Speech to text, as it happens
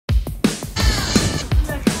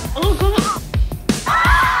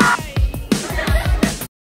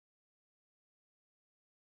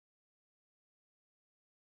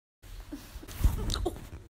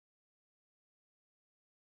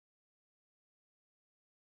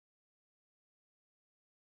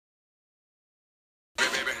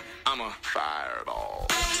I'm a fireball.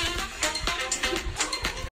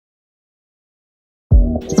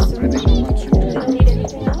 Don't need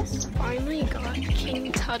anything else? Finally got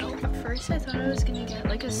King Tuttle. At first I thought I was gonna get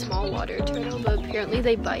like a small water turtle, but apparently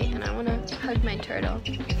they bite and I wanna hug my turtle.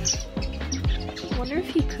 I wonder if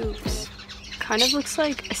he poops. Kind of looks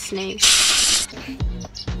like a snake.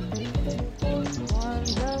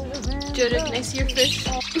 Joda, can I see your fish?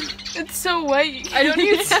 It's so white. I don't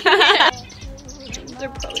even see it. They're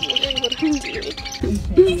probably wondering what I'm doing.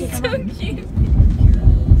 He's so cute.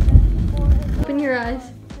 Open your eyes.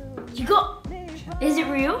 You go. Is it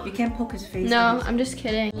real? You can't poke his face. No, I'm just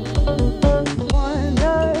kidding.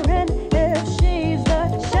 Wondering if she's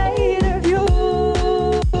the shade of you.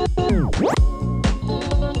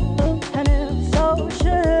 And if so,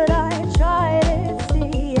 should I try to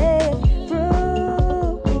see it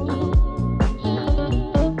through?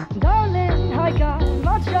 Darling, I got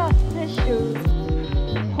my trust issues.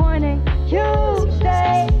 Pointing you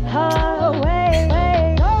stay away.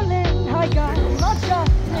 Darling, I got my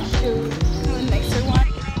trust issues.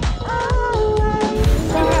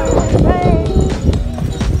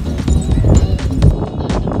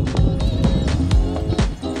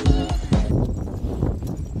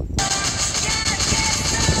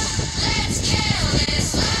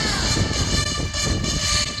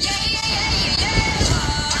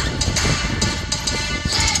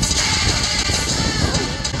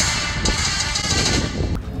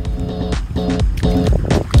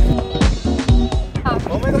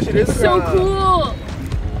 It's so cool!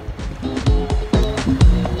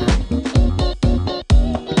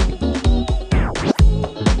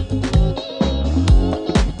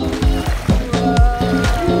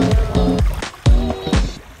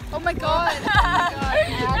 Oh my god! I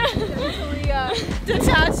accidentally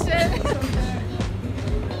detached it.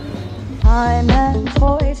 Time and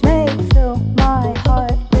voice may fill my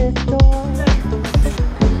heart with joy.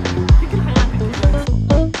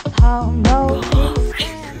 How no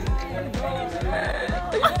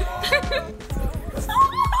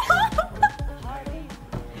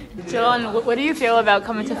John, what do you feel about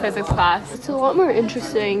coming to physics class? It's a lot more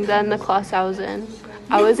interesting than the class I was in.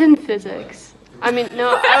 I was in physics. I mean,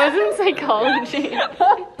 no, I was in psychology.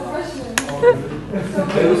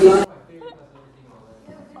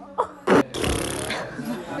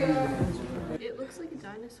 It looks like a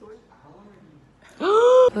dinosaur.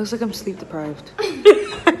 Looks like I'm sleep deprived.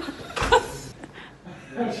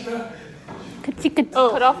 Oh,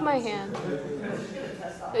 cut off my hand.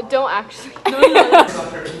 Don't actually. No.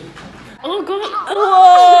 Oh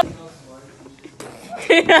god.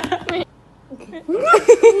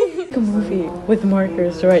 A movie with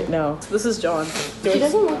markers right now. This is John. He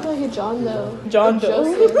doesn't look like a John though. John Doe.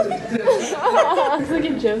 Looks like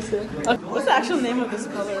a Joseph. What's the actual name of this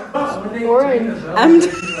color? Orange.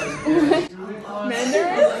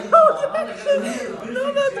 Mandarin? No,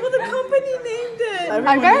 that's what the company named it.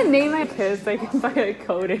 I gotta name my kids like by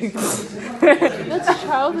coding. That's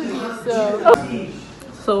childhood use though.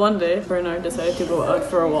 So one day, Bernard decided to go out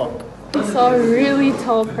for a walk. I saw a really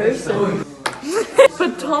tall person.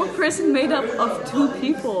 But tall person made up of 2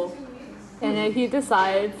 people. And then he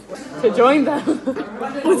decides to join them.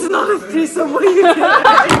 It's not a threesome, what are you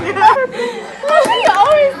doing? He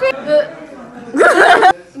always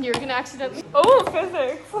says You're gonna accidentally. oh,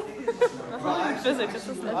 physics. That's not even physics, it's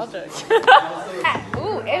just logic.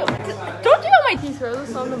 Ooh, ew. Don't you know my If you throw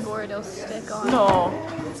this on the board, it'll stick on. No.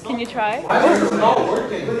 Can you try?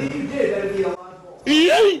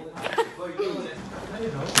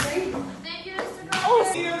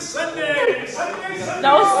 See you Sunday!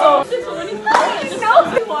 That was so. No,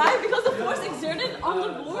 why? Because the force exerted on the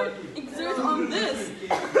board exerts on this.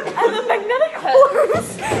 And the magnetic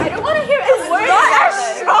force. I don't want to hear a word about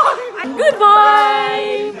it.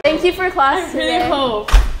 Goodbye. Thank you for class today. Hope.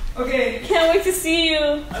 Okay, Can't wait to see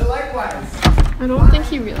you. likewise. I don't think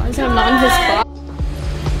he realized I'm not in his class.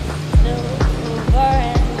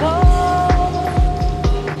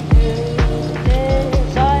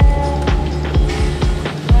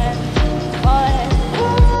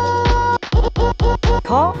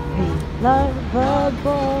 call me lover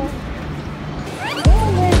boy.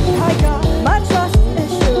 I got my trust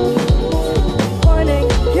issues. Warning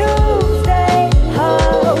you, stay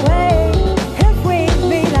away. If we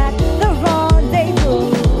meet at the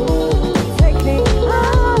rendezvous, take me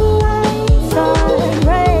away, sun and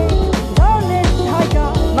rain. Darling, I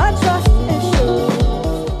got my trust issues.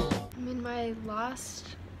 I'm in my last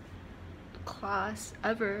class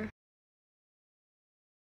ever.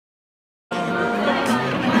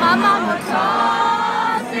 Mama was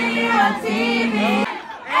tossing you on TV.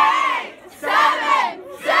 8, 7,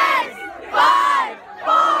 6, 5,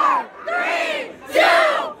 4,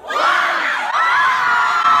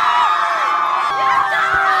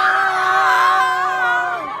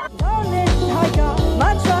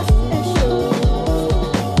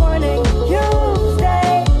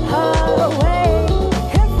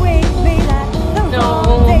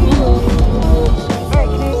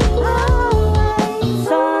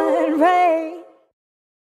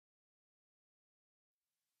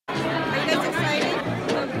 guys excited?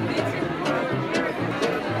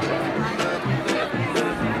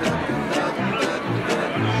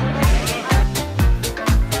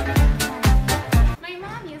 My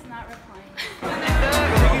mommy is not replying.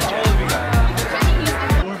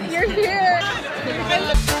 You're here.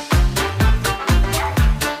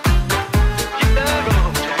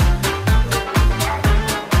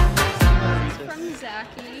 From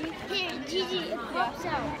Zachy. Here, Gigi, pops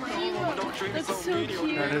out. That's so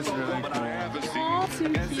cute. That is really cool. So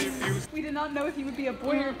cute. We did not know if he would be a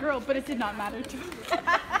boy or a girl, but it did not matter to us.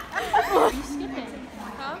 Are you skipping?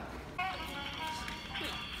 Huh?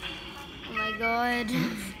 Oh my god.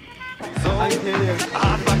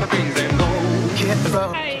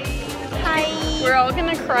 Hi. We're all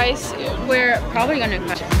gonna cry soon. We're probably gonna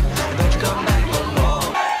cry.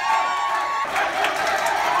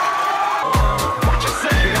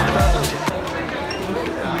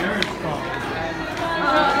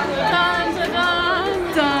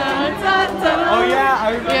 Oh yeah,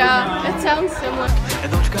 I remember. Yeah, it sounds similar.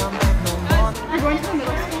 You're going to the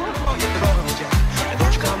middle school?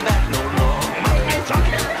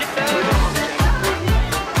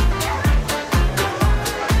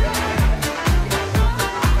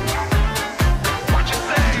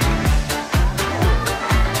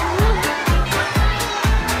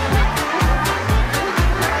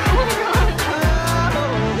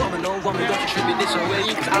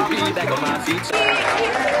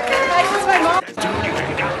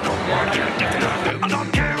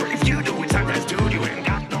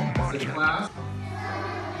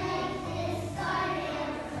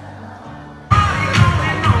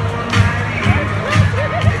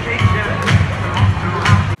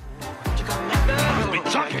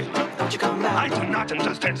 I do not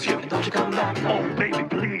understand you.